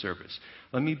church service.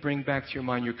 Let me bring back to your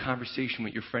mind your conversation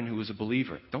with your friend who was a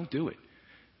believer. Don't do it.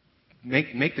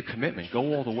 Make the commitment.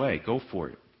 Go all the way. Go for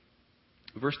it.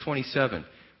 Verse 27,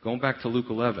 going back to Luke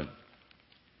 11.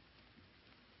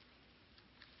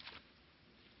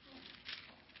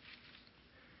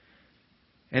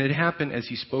 And it happened as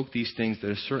he spoke these things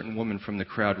that a certain woman from the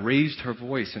crowd raised her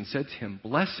voice and said to him,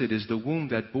 Blessed is the womb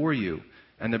that bore you,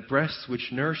 and the breasts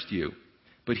which nursed you.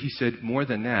 But he said, more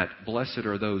than that, blessed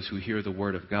are those who hear the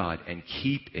word of God and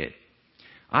keep it.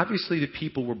 Obviously, the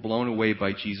people were blown away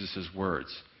by Jesus'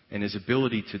 words and his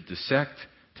ability to dissect,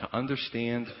 to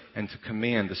understand, and to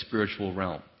command the spiritual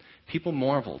realm. People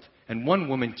marveled. And one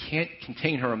woman can't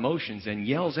contain her emotions and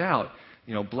yells out,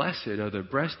 blessed are the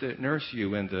breasts that nurse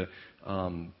you and the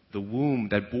womb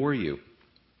that bore you.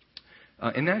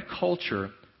 In that culture,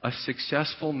 a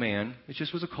successful man, it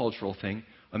just was a cultural thing,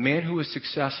 a man who was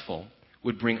successful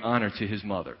would bring honor to his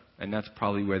mother. And that's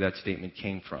probably where that statement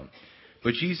came from.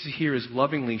 But Jesus here is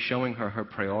lovingly showing her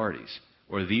priorities,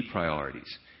 or the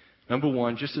priorities. Number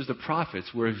one, just as the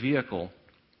prophets were a vehicle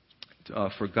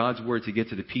for God's word to get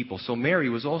to the people, so Mary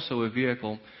was also a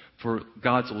vehicle for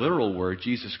God's literal word,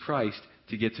 Jesus Christ,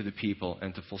 to get to the people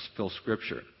and to fulfill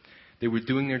Scripture. They were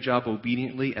doing their job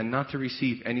obediently and not to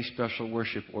receive any special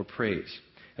worship or praise.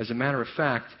 As a matter of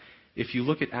fact, if you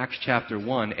look at Acts chapter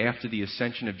 1, after the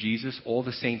ascension of Jesus, all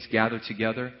the saints gathered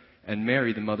together, and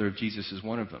Mary, the mother of Jesus, is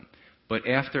one of them. But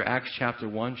after Acts chapter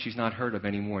 1, she's not heard of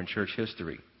anymore in church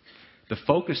history. The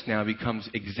focus now becomes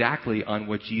exactly on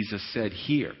what Jesus said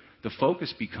here. The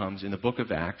focus becomes, in the book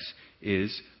of Acts,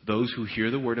 is those who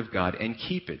hear the word of God and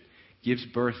keep it. Gives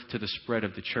birth to the spread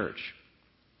of the church.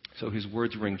 So his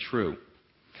words ring true.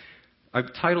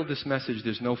 I've titled this message,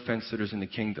 There's No Fence-Sitters in the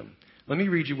Kingdom. Let me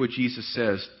read you what Jesus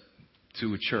says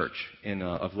to a church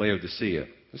of Laodicea.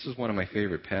 This is one of my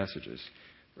favorite passages.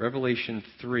 Revelation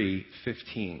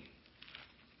 3:15.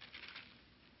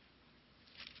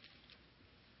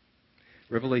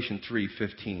 Revelation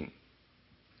 3:15.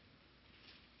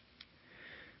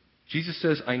 Jesus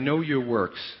says, I know your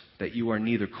works, that you are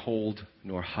neither cold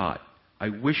nor hot. I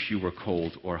wish you were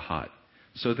cold or hot.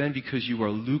 So then, because you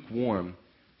are lukewarm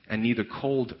and neither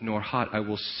cold nor hot, I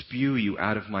will spew you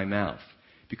out of my mouth.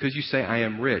 Because you say, I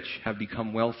am rich, have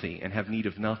become wealthy, and have need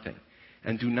of nothing,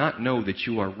 and do not know that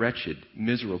you are wretched,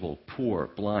 miserable, poor,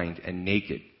 blind, and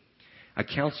naked. I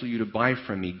counsel you to buy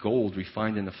from me gold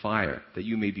refined in the fire, that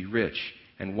you may be rich,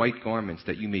 and white garments,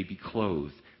 that you may be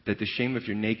clothed, that the shame of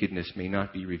your nakedness may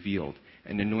not be revealed,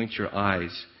 and anoint your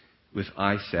eyes with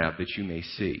eye salve, that you may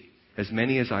see. As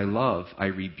many as I love, I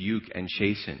rebuke and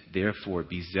chasten. Therefore,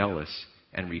 be zealous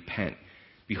and repent.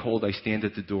 Behold, I stand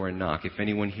at the door and knock. If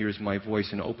anyone hears my voice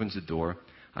and opens the door,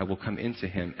 I will come into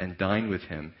him and dine with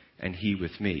him, and he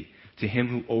with me. To him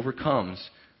who overcomes,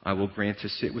 I will grant to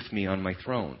sit with me on my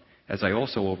throne, as I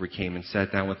also overcame and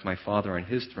sat down with my Father on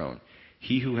his throne.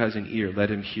 He who has an ear, let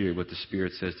him hear what the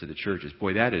Spirit says to the churches.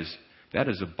 Boy, that is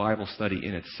a Bible study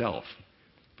in itself.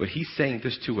 But he's saying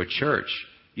this to a church.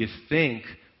 You think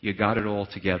you got it all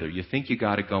together. You think you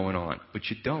got it going on, but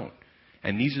you don't.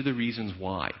 And these are the reasons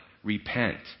why.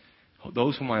 Repent.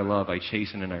 Those whom I love, I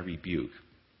chasten and I rebuke.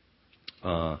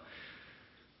 And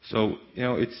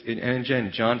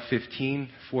again, John 15,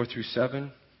 4 through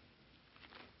 7.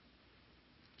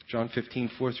 John 15,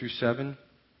 4 through 7.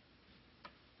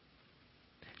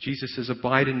 Jesus says,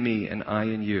 abide in me and I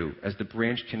in you, as the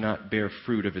branch cannot bear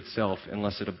fruit of itself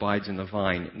unless it abides in the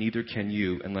vine, neither can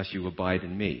you unless you abide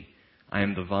in me. I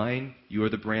am the vine, you are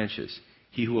the branches.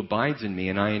 He who abides in me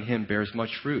and I in him bears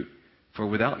much fruit, for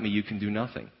without me you can do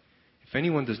nothing. If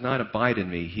anyone does not abide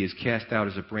in me, he is cast out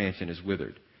as a branch and is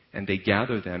withered, and they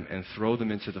gather them and throw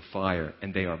them into the fire,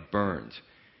 and they are burned.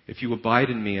 If you abide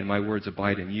in me and my words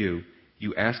abide in you,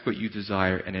 you ask what you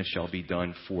desire, and it shall be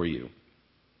done for you.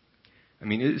 I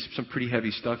mean, it's some pretty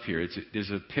heavy stuff here. There's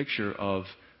a picture of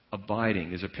abiding.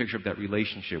 There's a picture of that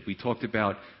relationship. We talked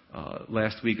about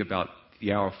last week about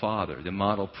the Our Father, the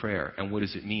model prayer, and what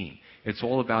does it mean? It's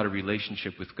all about a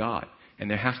relationship with God,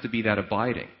 and there has to be that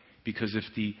abiding, because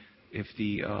if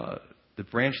the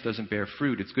branch doesn't bear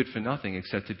fruit, it's good for nothing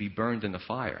except to be burned in the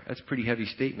fire. That's a pretty heavy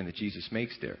statement that Jesus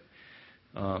makes there.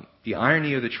 The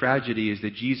irony of the tragedy is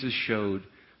that Jesus showed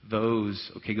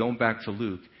those, going back to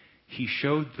Luke, he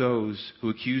showed those who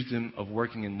accused him of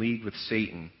working in league with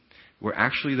Satan were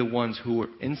actually the ones who were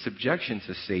in subjection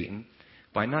to Satan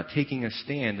by not taking a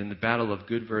stand in the battle of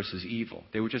good versus evil.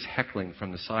 They were just heckling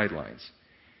from the sidelines.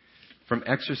 From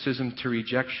exorcism to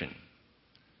rejection,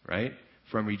 right?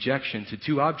 From rejection to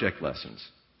two object lessons.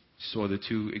 Saw the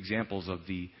two examples of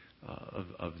the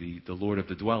Lord of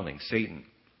the dwelling, Satan.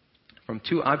 From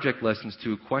two object lessons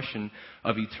to a question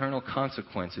of eternal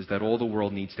consequences that all the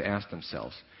world needs to ask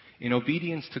themselves. In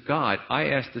obedience to God, I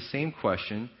ask the same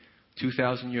question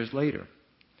 2,000 years later.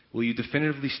 Will you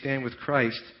definitively stand with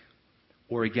Christ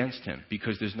or against him?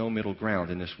 Because there's no middle ground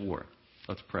in this war.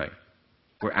 Let's pray.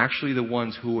 We're actually the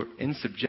ones who are in subjection